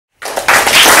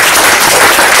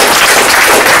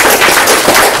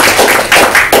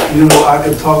You know, I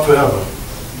could talk forever,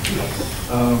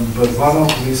 but why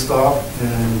don't we stop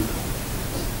and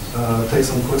take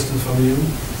some questions from you,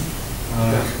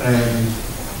 and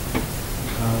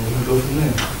we'll go from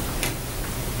there.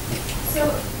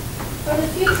 So, for the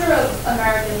future of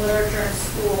American literature in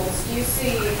schools, do you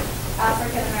see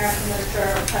African American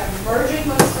literature kind of merging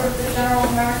with sort of the general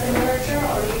American literature,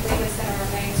 or do you think it's going to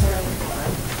remain sort of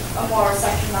a more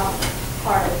sectioned out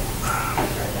part of the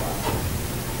curriculum?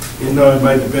 You know, it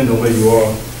might depend on where you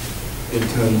are in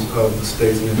terms of the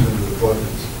states and in terms of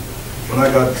departments. When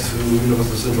I got to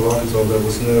University of Central Arkansas, there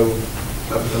was no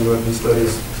African American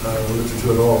studies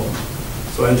literature at all.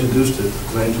 So I introduced it,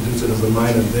 and I introduced it as a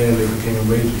minor, then it became a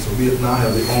major. So we now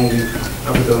have the only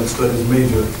African Studies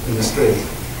major in the state.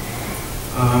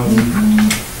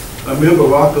 Amir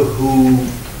Baraka, who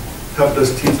helped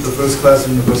us teach the first class at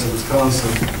the University of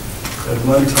Wisconsin, at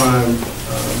one time,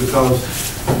 because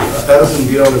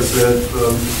Addison Gale had said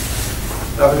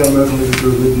African American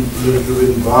literature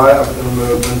written by African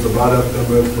Americans, about African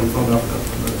Americans, and from African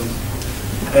Americans.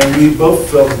 And we both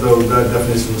felt as though that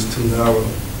definition was too narrow.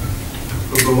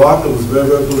 But Baraka was very,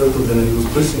 very political then, and he was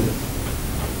pushing it.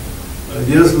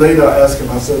 Years later, I asked him,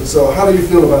 I said, so how do you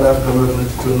feel about African American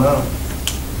literature now?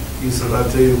 He said, I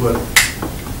tell you what,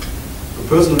 the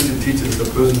person who should teach it is the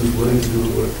person who's willing to do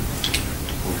the work.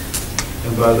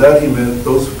 And by that he meant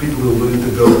those people who are willing to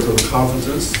go to the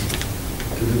conferences,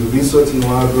 to do the research in the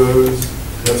libraries,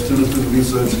 to have students do the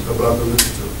research about the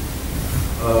literature.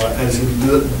 And it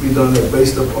should be done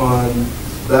based upon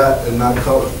that and not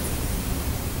color.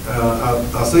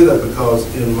 I'll say that because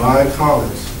in my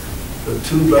college, the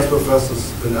two best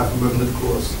professors in African American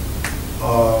course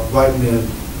are white men,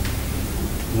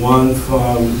 one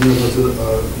from University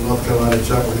of North Carolina,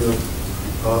 Chapel Hill,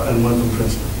 and one from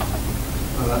Princeton.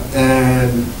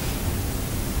 And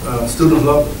students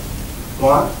love it.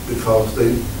 Why? Because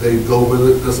they go where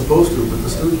they're supposed to with the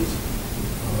students.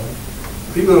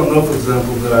 People don't know, for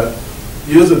example, that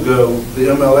years ago, the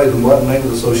MLA, the Modern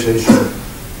Language Association,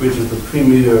 which is the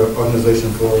premier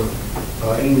organization for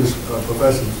English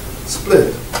professionals,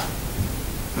 split.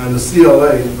 And the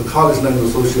CLA, the College Language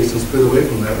Association, split away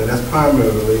from that, and that's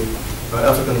primarily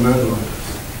African American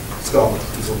writers, scholars,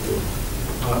 and so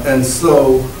forth. And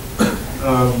so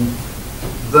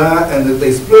and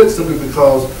they split simply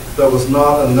because there was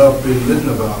not enough being written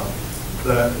about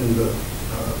that in the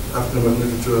African American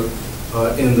literature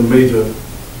in the major,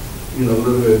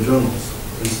 literary journals.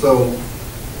 And so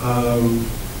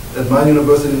at my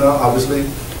university now, obviously,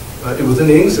 it was in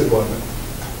the English department.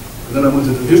 And then I went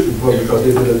to the history department because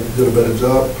they did a better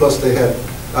job. Plus, they had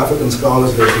African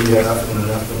scholars there, so we had African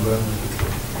and African American.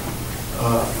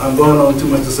 I'm going on too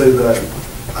much to say that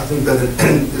I think that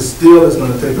it still is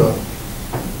going to take a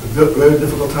very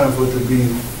difficult time for it to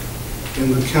be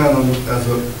in the canon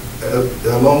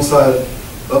alongside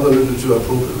other literature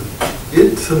appropriately.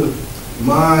 It took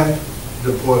my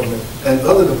department and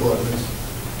other departments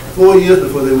 4 years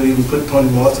before they would even put Toni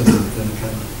Morrison in the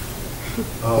canon.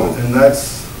 And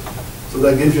so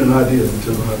that gives you an idea in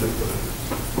terms of how difficult it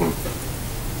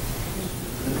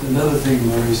is. Another thing,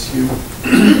 Maurice, you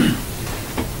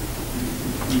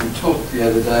talked the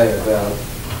other day about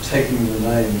taking the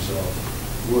names of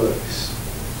works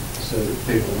so that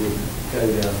people wouldn't go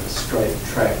down a straight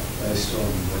track based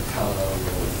on the colour or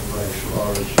the racial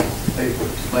origin of people,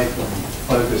 to make them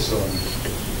focus on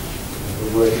the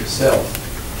work itself.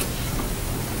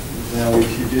 Now, if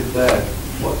you did that,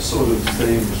 what sort of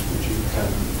themes would you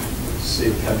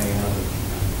see coming out of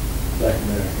Black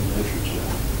American literature?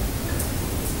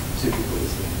 Typical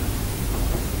themes.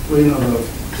 Well,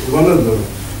 one of the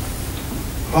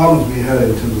problems we had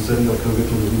in terms of setting up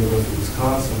curriculum at the University of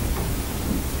Wisconsin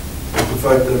was the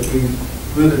fact that we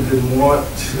really didn't want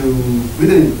to,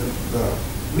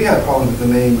 we had problems with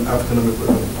the name African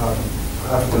American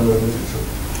literature,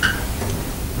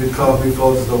 because we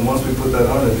felt as though once we put that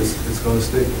on it, it's going to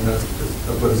stick, and that's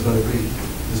what it's going to be.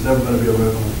 It's never going to be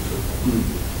American literature.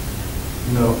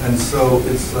 And so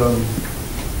it's,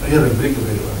 I had a big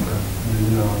debate about that.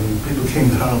 And people came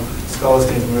down, scholars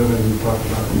came from everywhere, and we talked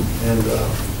about it. And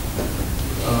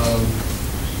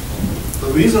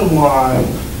the reason why,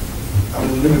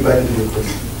 let me back into your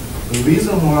question. The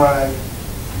reason why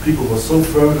people were so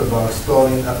fervent about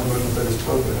starting African American Studies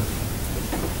program,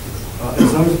 in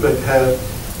some respect, had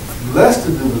less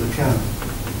to do with the canon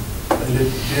than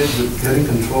it did with getting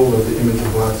control of the image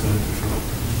of blacks in literature.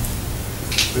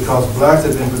 Because blacks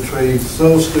had been portrayed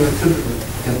so stereotypically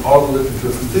in all the literature,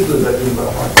 particularly that written by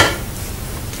whites.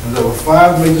 And there were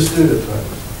 5 major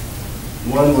stereotypes.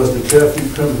 One was the carefree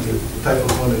primitive, the type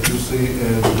of one that you see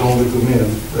in Don't Look at Men,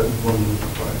 that one was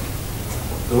white.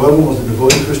 The other one was a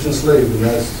devoted Christian slave, and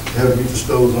that's had to beat the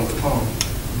stoves on the palm.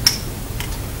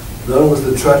 The other was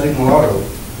the tragic mulatto.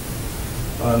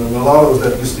 The mulatto is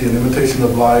that you see an imitation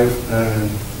of life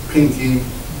and Pinky.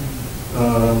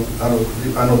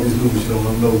 I know these movies you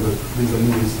don't know, but these are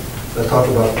movies that talk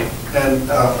about it. And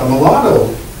a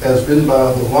mulatto, as written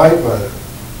by the white writer,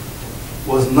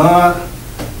 was not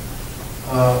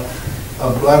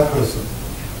a black person.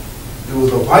 It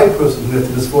was a white person who had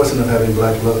the misfortune of having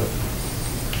black blood.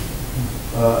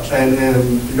 And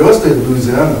in your state of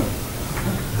Louisiana,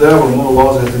 there were more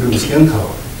laws that had to do with skin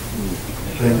color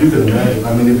than you could imagine.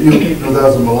 I mean, if you know, there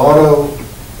was a mulatto,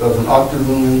 there was an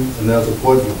octoroon, and there was a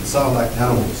quadroon. It sounded like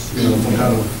animals, you know, some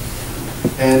kind of.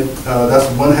 And that's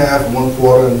 1/2,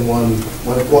 1/4, and one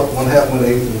half,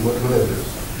 1/8, and whatever it is.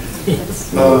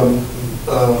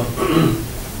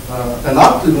 An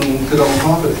octoroon could own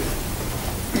property.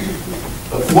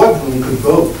 A quadroon could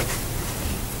vote.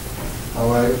 All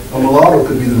right, a mulatto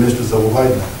could be the mistress of a white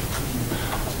man.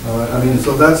 All right, I mean,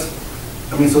 so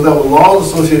there were laws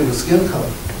associated with skin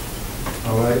color.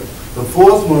 All right, the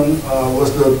fourth one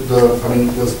was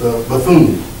the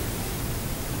buffoon,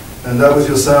 and that was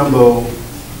your Sambo,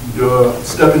 your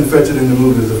step and fetch it in the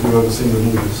movies if you've ever seen the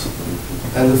movies.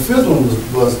 And the fifth one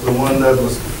was the one that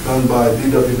was done by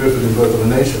D.W. Griffith in Birth of a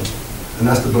Nation, and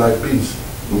that's the Black Beast.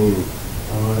 All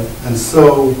right, and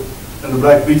so. And the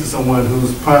Black Beast is someone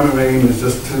whose primary aim is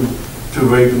just to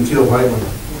rape and kill white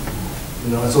women. You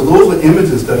know, and so those were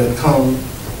images that had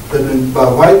been by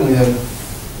white men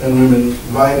and women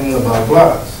writing about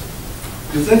blacks.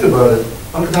 If you think about it,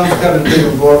 Uncle Tom's Cabin played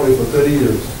on Broadway for 30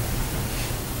 years.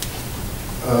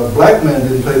 Black men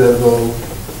didn't play that role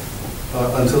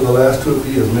until the last 2 or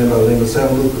 3 years, a man by the name of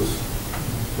Sam Lucas.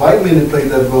 White men had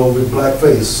played that role with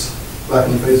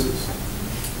blackened faces.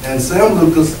 And Sam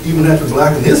Lucas even had to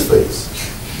blacken his face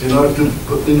in order to,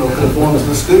 conform to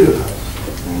the stereotypes.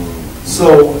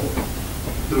 So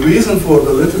the reason for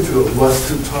the literature was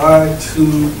to try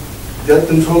to get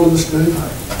control of the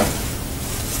stereotype.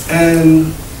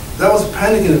 And that was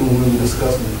panicking when we were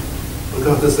discussing it,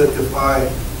 because they said,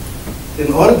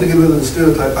 in order to get rid of the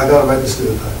stereotype, I gotta write the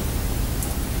stereotype.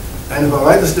 And if I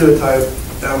write the stereotype,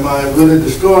 am I really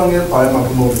destroying it or am I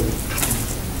promoting it?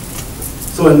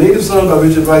 So in Native Son by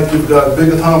Richard Wright, you've got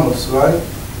Bigger Thomas, right?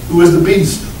 Who is the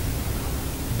beast.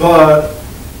 But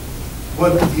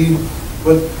what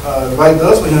Wright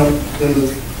does for him,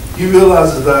 he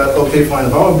realizes that, okay, fine,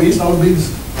 if I'm a beast, I'm a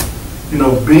beast. You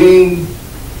know, being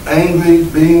angry,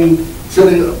 being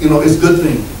chilling, is a good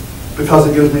thing because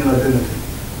it gives me an identity.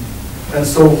 And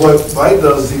so what Wright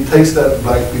does is he takes that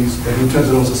black beast and he turns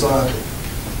it on society.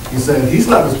 He's saying he's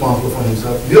not responsible for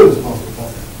himself, you're responsible for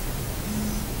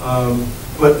him.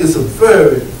 But it's a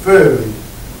very, very,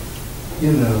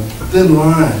 thin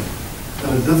line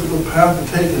and a difficult path to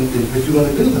take if you're going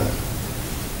to do that.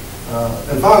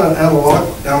 And finally,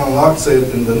 Alan Locke said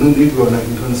in The New Negro in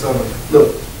 1927,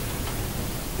 look,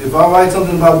 if I write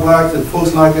something about blacks, if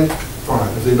folks like it, fine.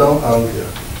 If they don't, I don't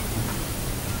care.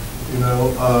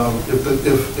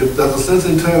 If there's a sense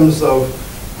in terms of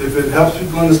if it helps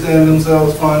people understand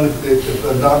themselves, fine. If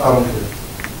not, I don't care.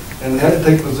 And they had to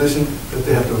take a position that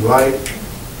they have to write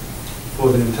for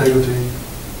the integrity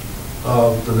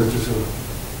of the literature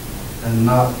and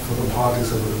not for the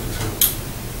politics of the literature.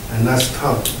 And that's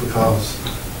tough because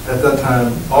at that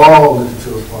time, all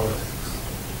literature was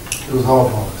politics. It was all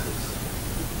politics.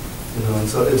 And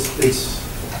so it's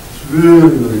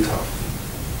really, really tough.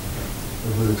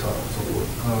 It's really tough.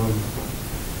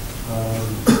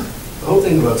 The whole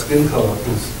thing about skin color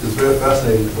is very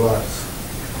fascinating to blacks.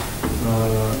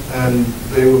 And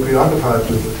they were preoccupied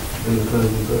with it in the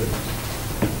 20s and 30s.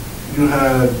 You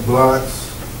had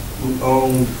blacks who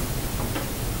owned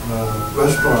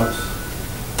restaurants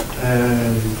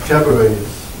and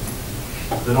cabarets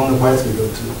that only whites could go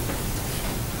to.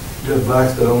 You had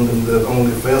blacks that owned them that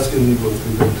only fair-skinned Negroes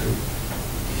could go to.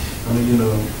 I mean,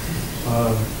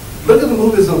 look at the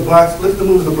movies of blacks. Look at the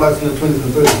movies of blacks in the 20s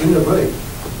and 30s. Give me a break.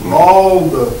 All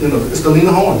the, it's the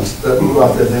Lena Horns that were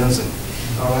out there dancing.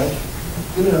 All right.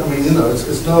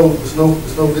 It's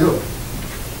no deal.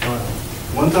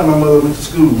 One time my mother went to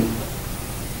school.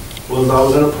 I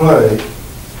was in a play,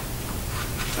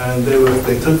 and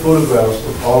they took photographs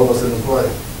of all of us in the play,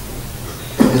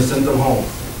 and they sent them home.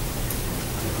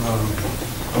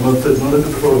 My mother said, "No, look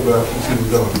at the photograph," and she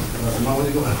was gone. And I said, "Mom, where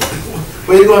you going?"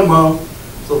 "Where you going, Mom?"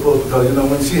 So forth, because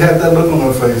when she had that look on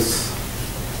her face,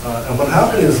 and what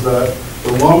happened is that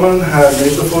the woman had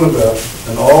made the photograph,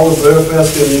 and all the very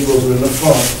fair-skinned Negroes were in the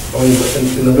front, or in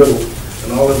the middle,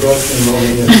 and all the dark-skinned were on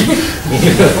the end.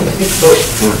 So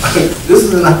this is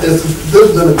in a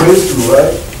grade school,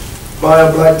 right? by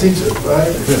a black teacher, right?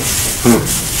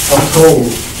 I'm told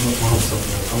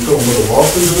when I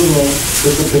walked into the room,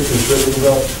 took the picture, straightened it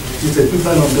up. She said, "You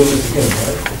plan on doing this again,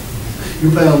 right? You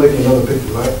plan on making another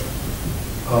picture, right?"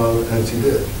 And she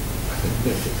did.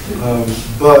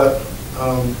 But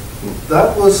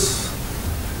that was,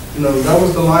 that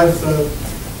was the life that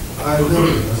I lived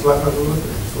in. That's life I lived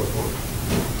in, and so forth.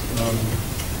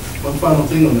 One final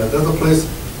thing on that. There's a place.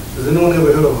 Has anyone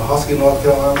ever heard of Hosky, North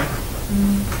Carolina?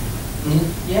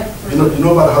 Yeah. You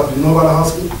know about a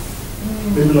Hosky?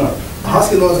 Maybe not.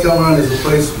 Hosky, North Carolina is a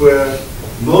place where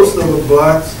most of the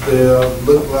blacks there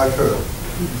look like her.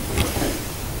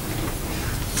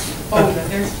 Oh,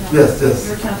 there's Temple. Yes.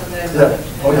 Your Temple there. Yeah.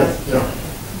 Oh,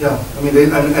 yeah. I mean,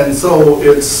 and so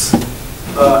it's,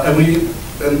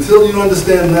 until you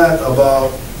understand that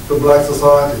about the black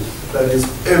society, that is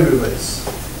every race.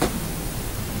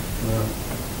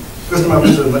 First time I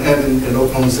went to in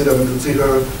Oklahoma City, I went to see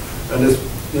her, and this,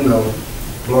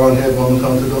 blonde haired woman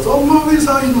comes to us. "Oh, Maurice,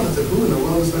 how you doing?" I said, "Who in the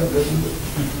world is that?"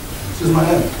 She's my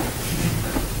aunt.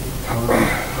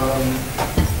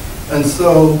 And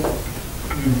so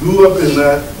you grew up in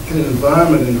that kind of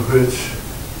environment in which,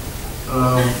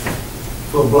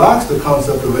 for blacks, the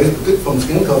concept of race, particularly from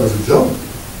skin color, is a joke.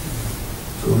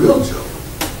 It's a real joke.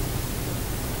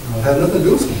 It had nothing to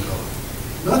do with skin color.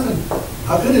 Nothing.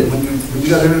 How could it when you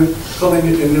got every color in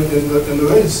the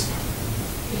race?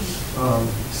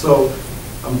 So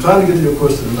I'm trying to get to your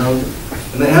question now,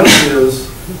 and the answer is,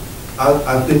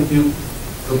 I think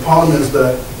the problem is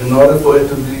that in order for it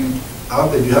to be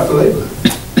out there, you have to label it.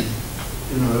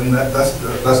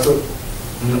 That's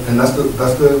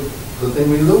the thing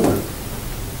we live with.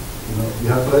 You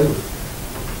have to label it.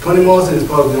 Toni Morrison is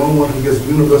probably the only one who gets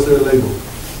universally labeled.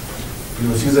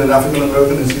 She's an African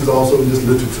American and she's also in this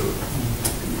literature.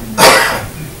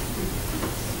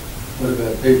 What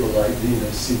about people like Nina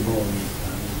Simone and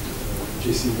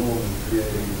Jesse Norman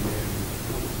creating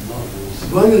novels?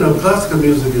 Well, classical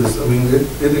music is,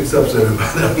 it accepts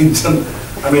everybody.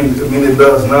 It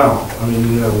does now.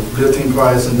 Gertrude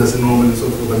Price and Jesse Norman and so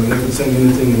forth. They could sing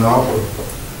anything in opera.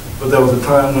 But there was a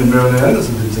time when Marilyn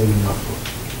Anderson didn't sing in opera.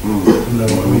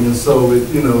 And so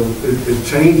it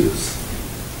changes.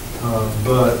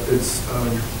 But it's,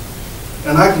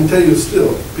 and I can tell you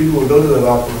still, people will go to that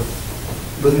opera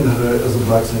looking at her as a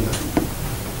black singer,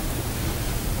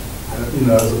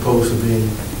 as opposed to being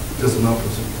just an opera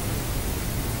singer.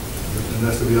 And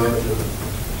that's the reality of it.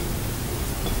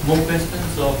 More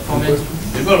questions or comments?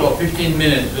 We've got about 15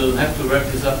 minutes. We'll have to wrap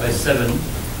this up by 7,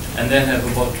 and then have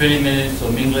about 20 minutes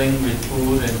of mingling with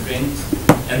food and drinks.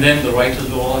 And then the writers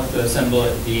will all have to assemble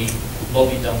at the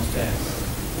lobby downstairs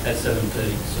at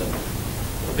 7:30. So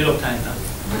a bit of time now.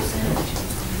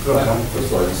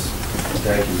 First of all,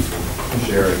 thank you for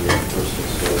sharing your personal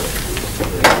story.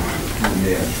 You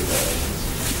may answer that.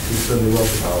 You're certainly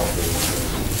welcome. Powerful.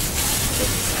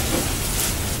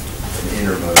 An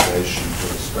inner motivation for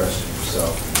expressing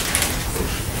yourself in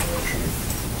fiction and poetry.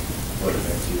 What it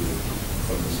meant to you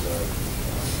from the start.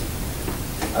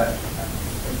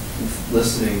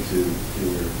 Listening to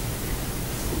your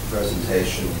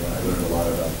presentation, I learned a lot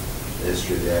about the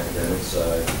history of the academic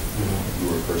side. You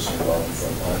were personally involved in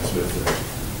front lines with it,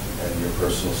 and your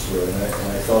personal story. And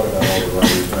I thought about all the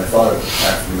writers. When I thought of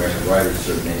African American writers,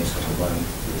 certain names come to mind: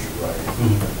 Richard Wright,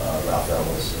 Ralph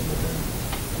Ellis, and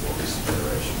more recent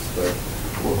generations. But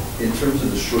in terms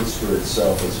of the short story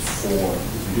itself as a form,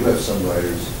 you do have some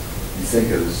writers you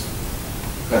think of as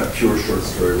kind of pure short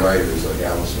story writers, like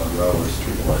Alice Munro or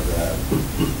people like that.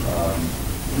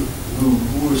 Who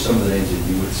are some of the names that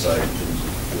you would cite in terms of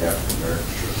the African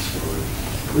American short story?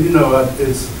 Well,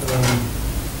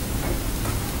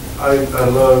 I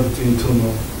love Gene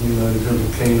Toomer, in terms of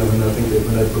Kane. I think that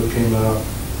when that book came out,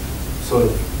 sort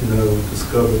of,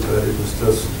 discovered that it was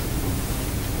just,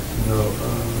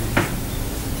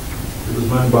 it was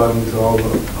mind-boggling to all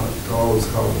the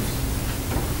scholars.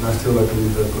 And I still like to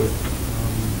read that book.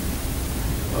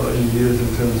 In years in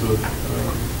terms of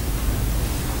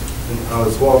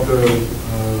Alice Walker,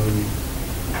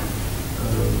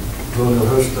 Colonel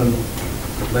Hurston,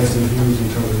 Langston Hughes in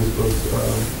terms of his books.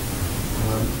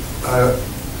 I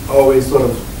always sort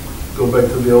of go back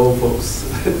to the old folks.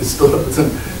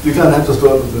 You kind of have to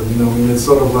start with them, it's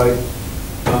sort of like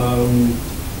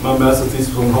my master thesis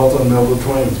from Hawthorne and Melville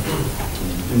Twain.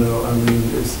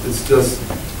 It's just,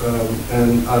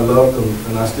 and I love them,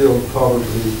 and I still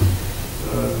probably,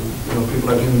 people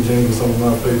like Henry James are some of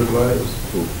my favorite writers.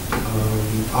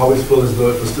 I always feel as though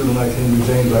if a student like Henry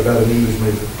James, I got an English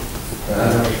major.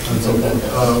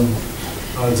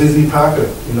 Z.Z. Packer,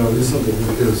 recently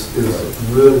is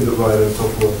really good writer and so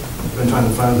forth. been trying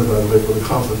to find somebody to wait for the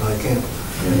concert, and I can't.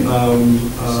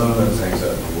 Sometimes hangs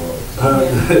out in the world.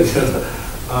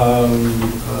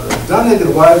 John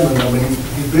Hagen Wideman, I mean,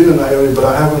 he's been in that area, but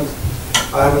I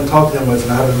haven't talked to him much,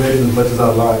 and I haven't read him as much as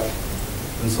I'd like,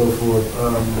 and so forth,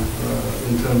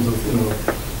 in terms of, you know,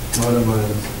 modern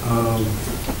minds.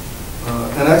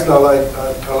 And actually,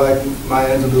 I like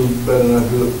Maya Angelou better than I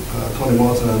do Toni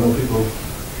Morrison. I know people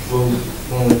will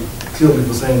want to kill me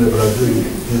for saying that, but I do,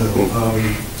 you know.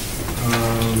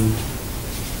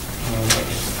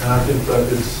 And I think that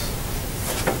it's,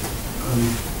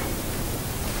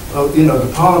 you know,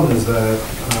 the problem is that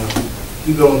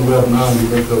you go on the web now and you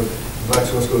look up Black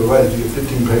Short Story Writers, you get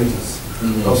 15 pages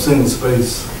of single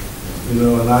space, you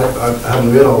know, and I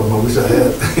haven't read all of them. I wish I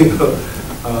had, you know.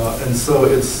 And so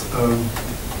it's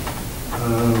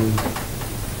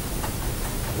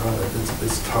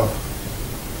tough.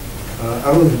 I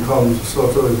don't even call them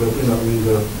short stories, but you know, I mean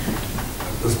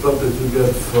the stuff that you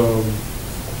get from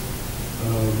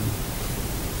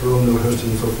Earl Neil Hurston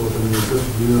and so forth. I mean, it's just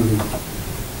really,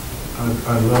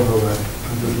 I love her writing.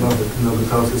 I just love it, you know,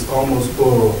 because it's almost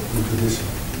oral in tradition,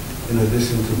 in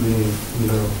addition to being, you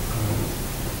know,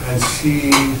 and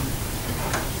she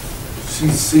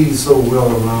sees so well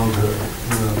around her,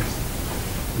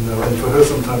 you know, and for her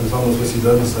sometimes it's almost what she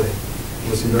doesn't say,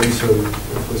 what she doesn't show you,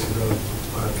 that's what she does.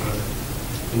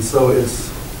 And so it's,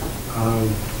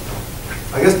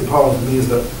 I guess the problem for me is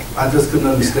that I just couldn't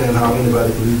understand how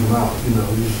anybody could leave them out, you know.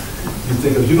 You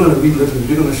think if you're going to read literature, if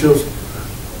you're going to show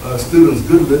students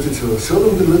good literature, show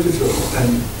them good literature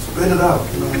and spread it out,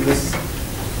 you know, and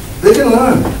they can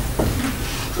learn.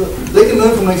 They can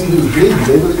learn from 19 babies,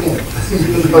 they really can.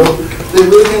 You know, they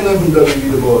really can learn from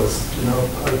W.B. Du Bois. You know,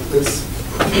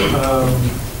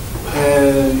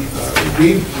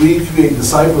 we create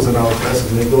disciples in our classes,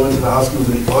 and they go into the high schools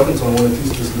in Arkansas and want to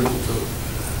teach this literature,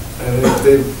 and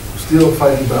they're still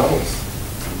fighting battles,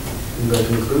 and that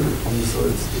included. And so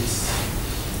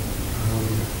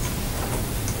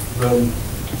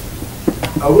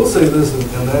I will say this,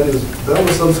 and that is there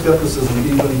was some skepticism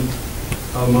even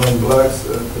among blacks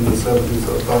in the 70s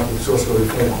about the short story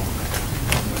form.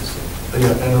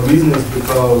 Yeah, and the reason is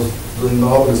because the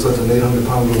novel is such an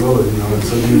 800-pound gorilla, you know, and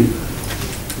so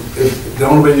the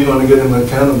only way you're going to get him to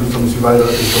Canada do something is to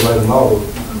write a novel.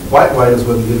 White writers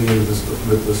wasn't getting into this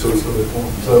with the short story form.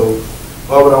 So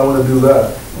why would I want to do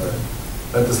that?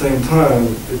 At the same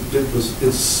time,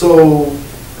 it's so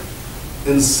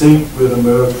in sync with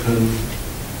American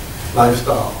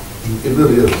lifestyle. It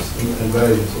really is, and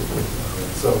values and so forth.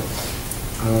 So,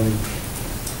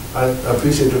 I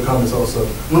appreciate your comments also.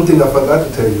 One thing I forgot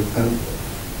to tell you, and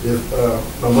if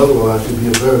my mother were, I should be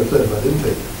very upset if I didn't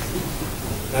tell you,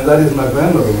 and that is my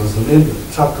grandmother was an Indian,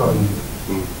 Choctaw Indian.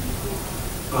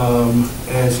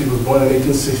 And she was born in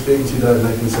 1868 and she died in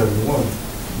 1971.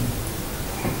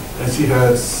 And she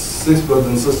had 6 brothers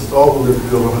and sisters, all who lived to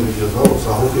be over 100 years old,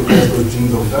 so I hope they pass those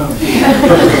genes on down.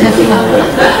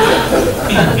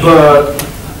 But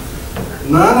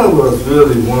none of us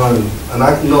really won, and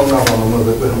I know not why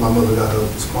where my mother got her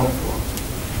spunk from.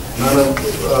 None of,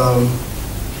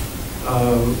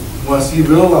 once she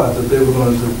realized that they were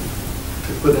going to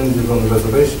put Indians on the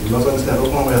reservation, you must understand,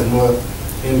 Oklahoma has more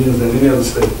Indians than any other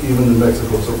state, even New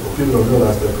Mexico, so people don't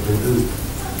realize that, but they do.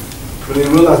 When they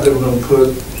realized they were going to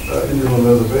put Indians on the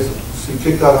reservation, she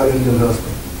kicked out her Indian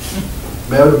husband,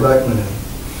 married a black man,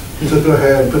 took her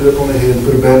hair and put it up on her head and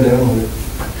put a bandana on it,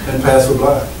 and passed for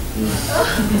black.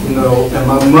 You know, and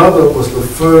my mother was the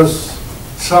first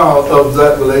child of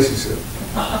that relationship.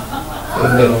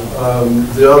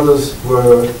 The others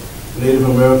were Native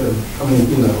American. I mean,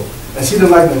 you know, and she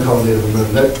didn't like being called Native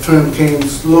American. That term came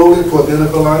slowly toward the end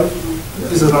of her life.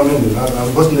 She said, I'm Indian.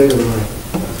 I wasn't Native American.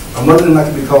 My mother didn't like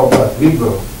to be called black,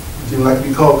 Negro. She didn't like to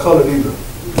be called colored either.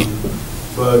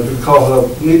 But you call her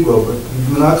Negro, but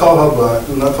you do not call her black,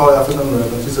 do not call her African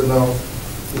American. She said, no,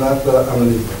 not that, I'm a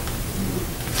Negro.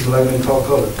 She didn't like being called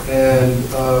colored. And,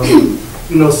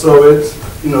 you know, so it's,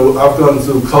 you know, I've gone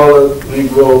through colored,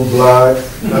 Negro, black,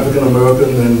 African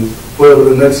American, and whatever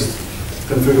the next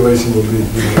configuration will be. You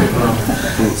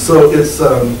know. So it's,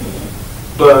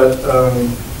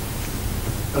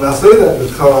 and I say that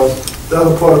because that's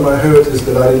a part of my heritage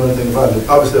that I didn't know anything about.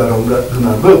 Obviously, I do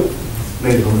not look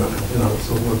Native American, you know.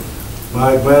 So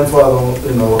my grandfather,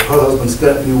 you know, her husband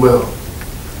stamped me well.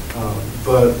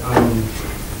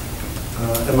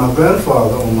 And my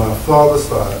grandfather on my father's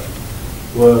side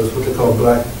was what they call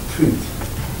Black Creek.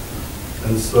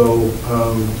 And so,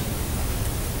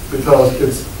 because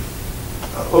it's,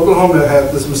 Oklahoma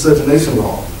had this miscegenation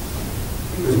law,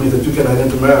 which means that you cannot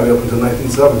intermarry up until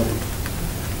 1970.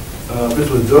 which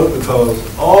was a joke because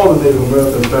all the Native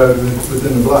Americans married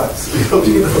within the blocks.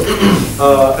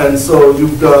 And so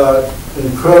you've got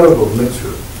incredible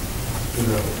mixture.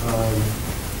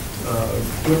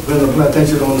 When the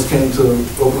plantation owners came to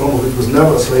Oklahoma, which was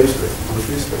never a slave state, it was a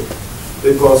free state,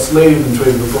 they brought slaves and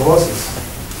traded them for horses.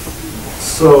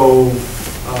 So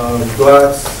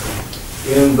blacks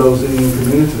in those Indian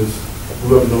communities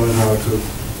grew up knowing how to,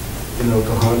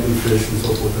 to hunt and fish and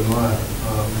so forth and line.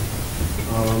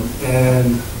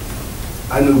 And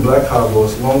I knew black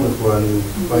cowboys long before I knew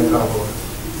white cowboys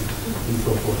and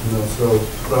so forth. So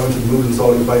when I went to the movies and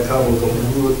saw these white cowboys, I went,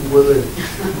 who were they?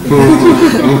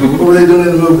 What were they doing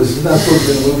in the movies? It's not supposed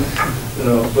to be in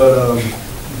the movie,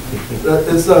 But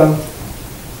it's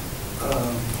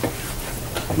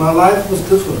my life was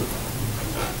different,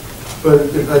 but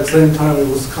at the same time it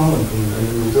was common for me. I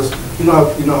mean, it was just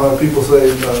how people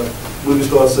say movie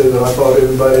stars say that I thought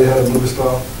everybody had a movie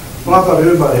star. Well, I thought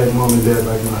everybody had mom and dad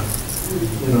like mine.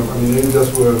 I mean, they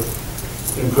just were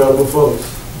incredible folks,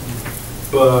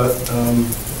 but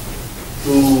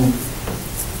who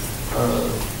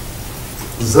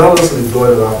zealously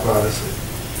guarded our privacy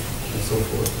and so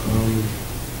forth.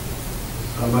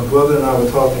 My brother and I were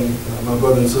talking, my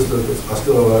brother and sister are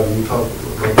still alive, and we talk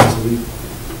about once a week.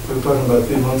 We were talking about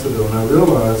 3 months ago, and I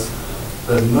realized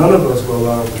that none of us were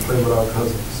allowed to play with our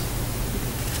cousins.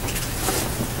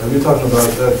 And we're talking about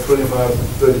that 25,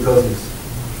 30 cousins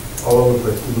all over the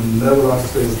place. We were never allowed to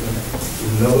stay with them. We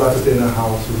were never allowed to stay in their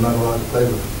house. We were not allowed to play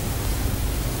with them.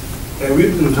 And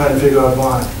we've been trying to figure out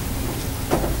why.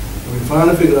 And we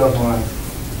finally figured out why.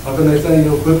 Uncle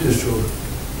Nathaniel whipped his children.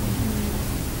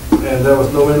 And there was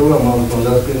no way in the world Mom was going to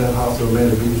let us be in that house or remain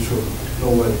to beat his children.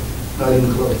 No way. Not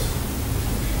even close.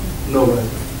 No way.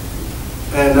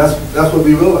 And that's what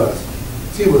we realized.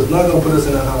 He was not going to put us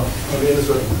in that house under any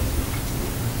circumstances.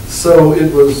 So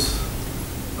it was,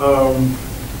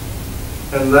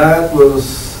 and that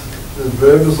was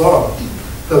very bizarre.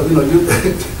 Because,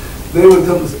 they would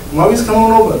come, Maurice, come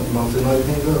on over. Mom said, no, you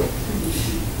can't go.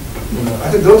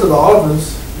 I could go to the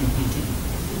Olives,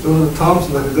 go to the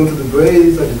Thompsons, I could go to the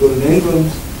Grays, I could go to the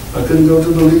Ingrams, I couldn't go to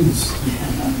the Lees.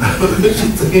 Which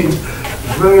seemed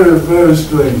very, very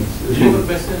strange. Do you have a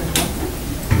question?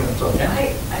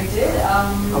 I did.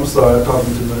 I'm sorry, I'm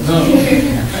talking too much.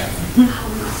 No.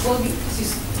 Well, you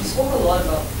spoke a lot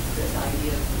about this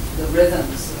idea of the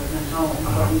rhythms and how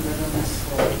important rhythm is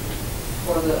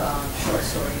for the short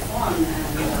story form.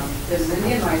 And there's an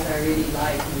Indian writer I really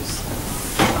like who's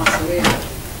passed away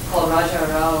called Rodger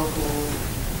Kamenetz,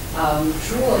 who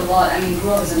drew a lot.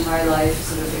 Grew up his entire life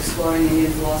sort of exploring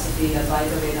Indian philosophy,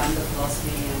 Advaita Vedanta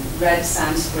philosophy, and read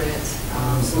Sanskrit.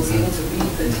 So was able to read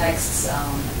the texts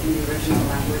in the original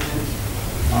language.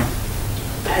 And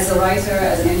as a writer,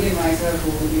 as an Indian writer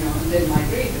who did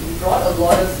migrate, he brought a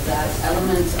lot of that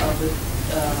element of the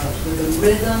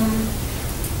rhythm,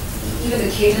 even the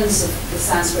cadence of the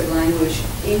Sanskrit language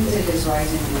into his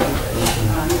writing in English.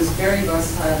 He was very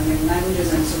versatile in many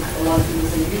languages, and so a lot of people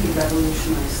think really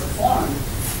revolutionized the form,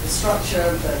 the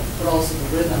structure, but also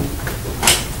the rhythm.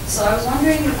 So I was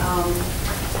wondering,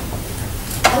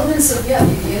 elements of, the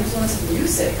influence of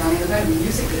music, the kind of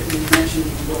music that you mentioned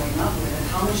growing up with, and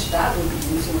how much that would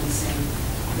be influencing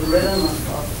the rhythm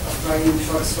of writing a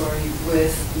short story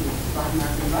with Black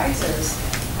American writers,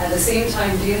 at the same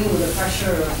time dealing with the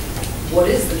pressure of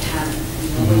what is the canon,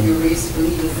 when you're raised to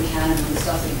believe is the canon and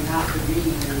stuff that you have to read,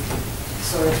 and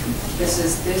sort of this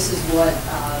is what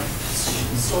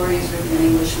stories written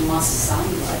in English must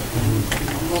sound like.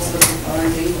 Most of us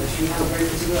aren't English. We have a very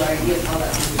particular idea of how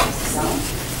that language has to sound.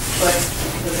 But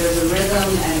there's a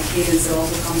rhythm and a cadence that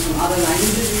also comes from other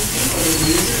languages we speak, or the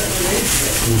music that relates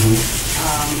to it,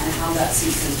 and how that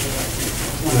seeps into it.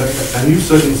 And you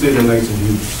certainly see it in ancient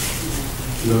use.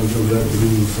 That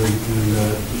blues and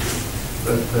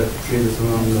that cadence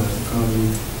around that.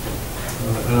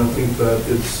 And I think that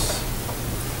it's,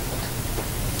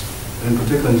 in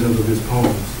particular in terms of his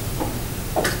poems,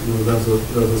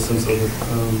 there's a sense of it.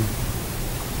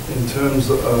 In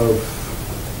terms of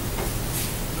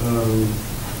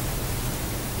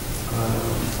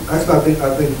actually,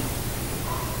 I think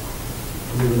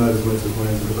maybe not as much as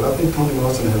Wayne, but I think Toni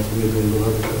Morrison has really been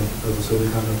beloved. There's a certain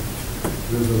kind of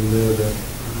rhythm there that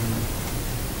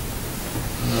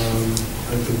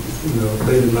I think,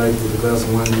 late at night with a glass of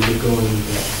wine, you get going,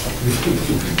 you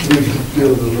can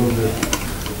feel it a little bit.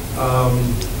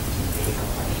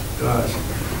 Gosh,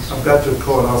 I've got your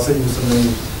card. I'll send you some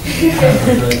names.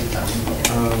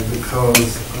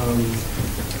 Because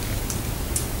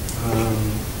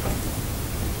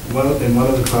in one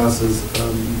of the classes,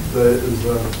 there is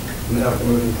an African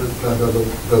American class,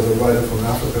 there's a writer from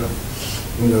Africa,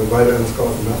 a writer and a scholar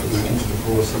from Africa, teaching the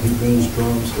course, and he brings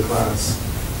drums to class.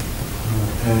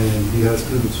 And he has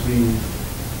students read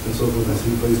and so forth as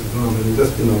he plays the drum. And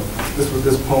just,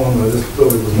 this poem or this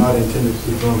story was not intended to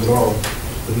be drums at all,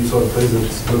 but he sort of plays it,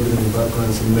 it's a little bit in the background.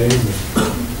 It's amazing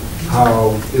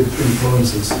how it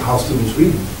influences how students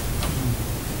read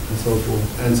and so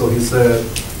forth. And so he said,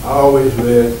 I always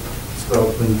read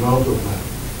stuff when drums were playing.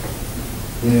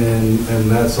 And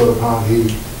that's sort of how he,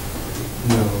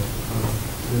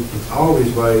 I always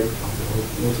write, I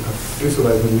used to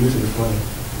write when music is playing.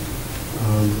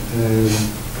 And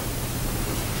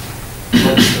it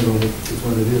depends on which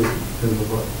one it is, depends on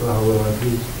how well I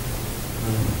do.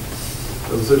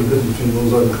 There's a certain difference between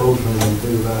Mozart and Coltrane, I can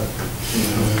tell you that.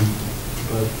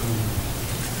 But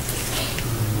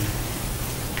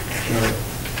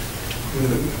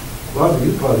Roger,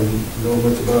 you probably know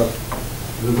much about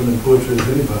living in poetry as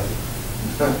anybody.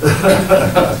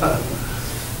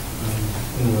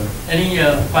 Anyway. Any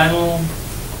final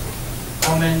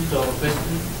comments or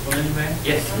questions from anybody?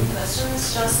 Yes. One question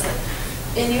is just that,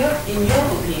 in your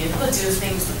opinion, what do you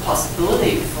think is the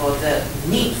possibility for the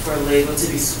need for a label to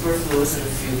be superfluous in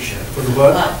the future? For the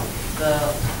what?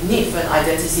 The need for an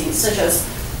identity, such as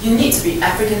you need to be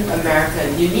African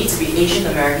American, you need to be Asian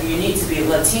American, you need to be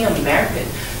Latino American.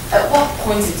 At what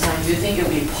point in time do you think it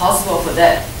would be possible for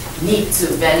that need to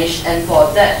vanish and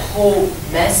for that whole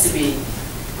mess to be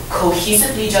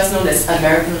cohesively just known as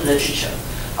American literature?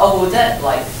 Or would that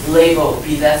label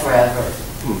be there forever?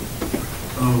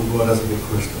 Oh, boy, that's a good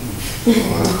question.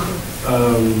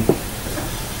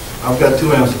 I've got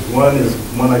two answers. One is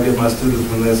one I give my students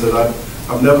when they said,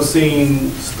 I've never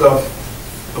seen stuff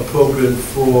appropriate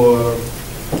for,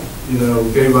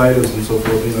 gay writers and so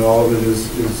forth. All of it is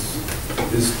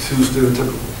too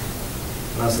stereotypical.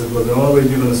 And I said, well, the only way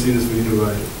you're going to see this is for you to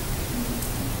write it.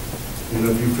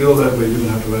 If you feel that way, you're going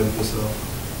to have to write it yourself.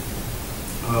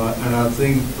 And I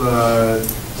think that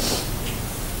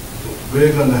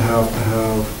we're going to have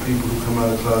people who come out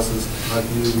of classes like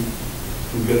you,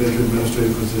 who get into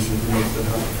administrative positions to make that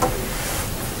happen.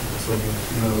 So,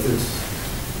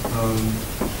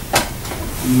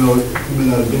 even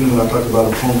at the beginning when I talked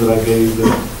about a poem that I gave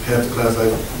that half the class,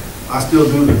 I still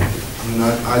do that.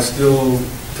 I still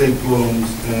take poems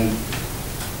and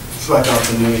strike out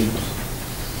the names.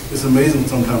 It's amazing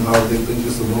sometimes how they think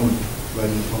it's a woman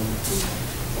writing a poem,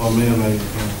 or a man writing a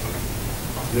poem.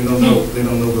 They don't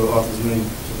know the author's name.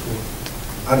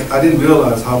 I didn't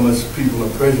realize how much people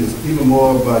are prejudiced, even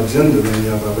more by gender than they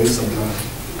are by race sometimes,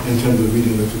 in terms of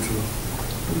reading literature.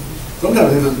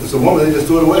 Sometimes it's a woman, they just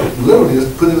throw it away. Literally,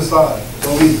 just put it aside.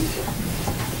 Don't read it.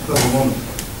 That's a woman.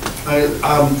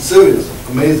 I'm serious,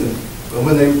 amazing. But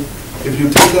if you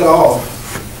take that off,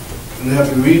 and they have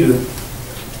to read it,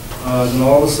 then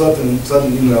all of a sudden,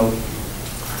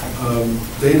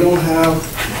 they don't have,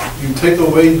 you take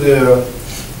away their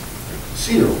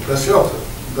shield, their shelter,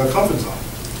 their comfort zone.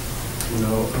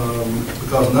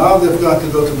 Because now they've got to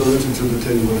go to the literature to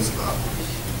tell you what it's about,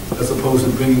 as opposed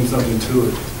to bringing something to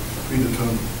it,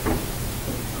 predetermined.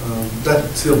 That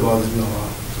still bothers me a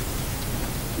lot.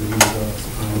 It really does.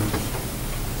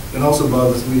 It also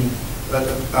bothers me that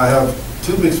I have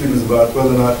two mixed feelings about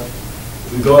whether or not,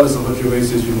 regardless of what your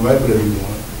race is, you can write whatever you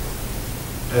want,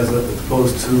 as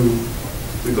opposed to,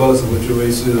 regardless of what your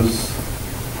race is,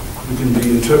 you can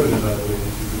be interpreted that way.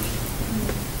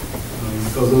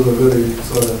 Because those are really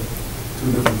sort of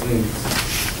two different things.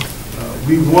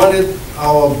 We wanted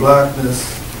our blackness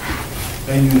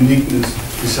and uniqueness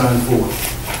to shine forth.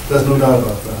 There's no doubt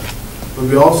about that. But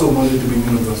we also wanted it to be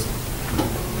universal.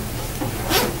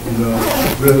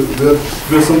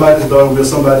 We're somebody's daughter, we're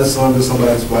somebody's son, we're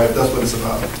somebody's wife. That's what it's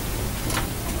about.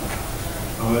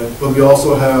 All right? But we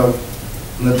also have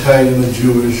an Italian, a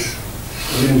Jewish,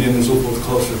 an Indian, and so forth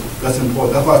culture. That's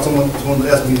important. That's why someone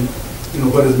asked me,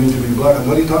 what does it mean to be black? And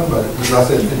what are you talking about? Because I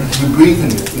said, we breathe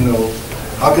in it,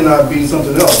 How can I be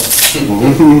something else?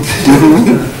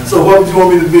 So what do you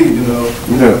want me to be,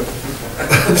 Yeah.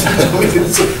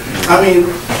 I mean,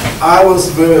 I was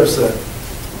very upset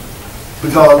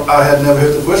because I had never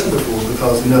heard the question before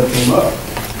because it never came up.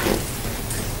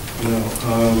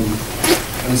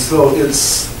 And so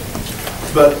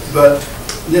but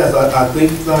yes, I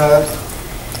think that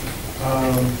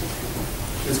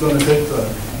it's going to take that.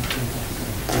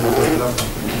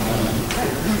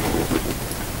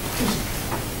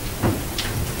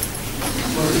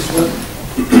 Well, just one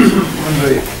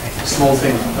very small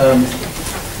thing.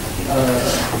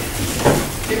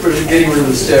 People are getting rid of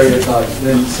the stereotypes and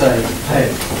then saying,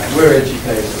 hey, we're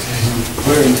educated,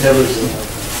 we're intelligent,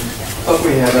 but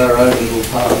we have our own little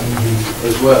part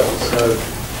as well. So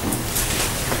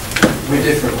we're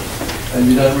different. And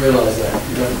you don't realize that.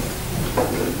 You don't.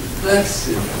 That's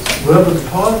interesting. Well, but the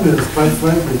problem is, quite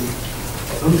frankly,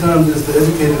 sometimes it's the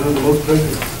educated who are the most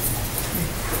prejudiced.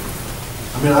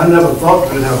 I mean, I never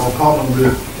thought we'd have a problem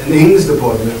with an English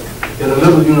department in a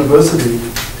liberal university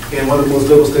in one of the most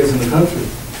liberal states in the country.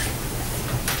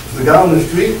 The guy on the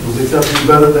street was accepted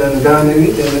better than the guy in the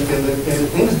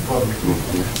English department.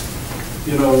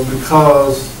 You know,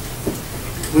 because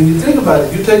when you think about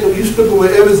it, you strip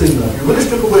away everything now. You really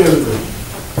strip away everything.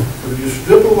 If you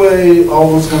strip away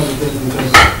all those kinds of things,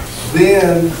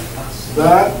 then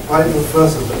that white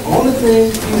professor, the only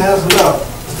thing he has left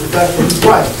is the fact that he's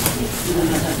white.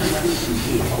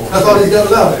 That's all he's got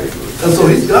left. And so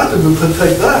he's got to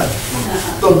protect that.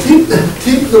 So keep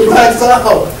the blacks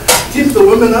out. Keep the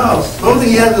women out. The only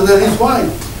thing he has is that he's white.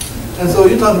 And so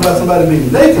you're talking about somebody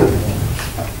being naked.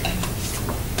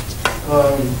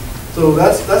 So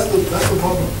that's the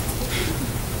problem.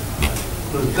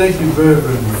 But thank you very,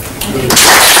 very much.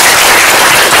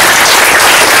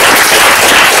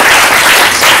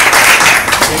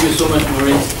 Thank you so much,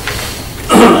 Maurice.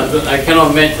 I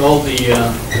cannot match all the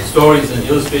stories and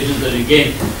illustrations that you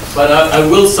gave, but I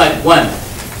will cite one.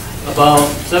 About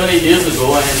 7-8 years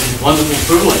ago, I had this wonderful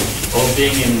privilege of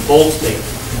being in Ball State,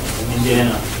 in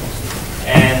Indiana.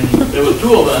 And there were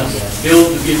two of us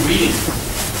billed to give readings.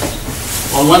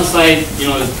 On one side, you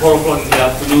know, it's 4 o'clock in the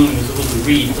afternoon, we're supposed to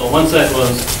read. On one side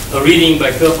was a reading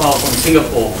by Kerpal from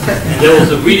Singapore, and there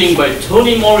was a reading by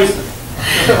Toni Morrison.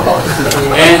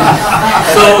 And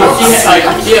so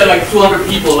he had like 200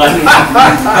 people, and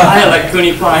I had like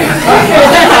 25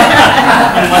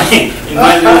 in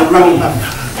my little room.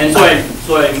 And so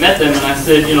I met them and I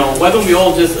said, you know, why don't we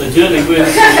all just adjourn and go and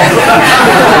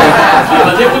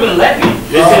but they wouldn't let me.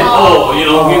 They said, oh, you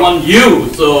know, we want you.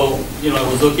 So, you know, it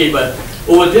was okay. But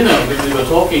over dinner, when we were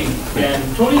talking, and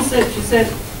Toni said, she said,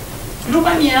 you don't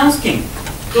mind me asking,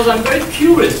 because I'm very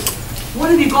curious. What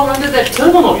have you got under that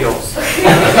turban of yours? You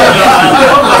know,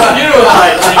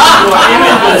 stereotypes,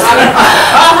 images.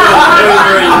 Very,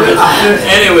 very interesting.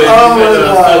 Anyway,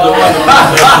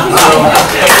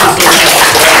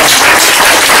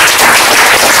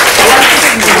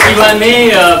 if I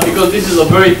may, because this is a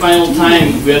very final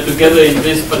time we are together in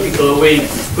this particular way,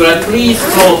 could I please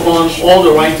call upon all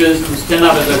the writers to stand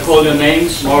up as I call your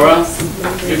names? Moira,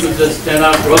 you could just stand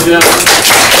up. Rodger.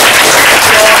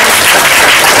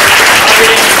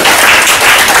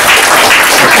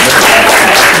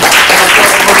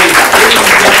 Ladies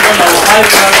and gentlemen, our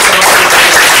high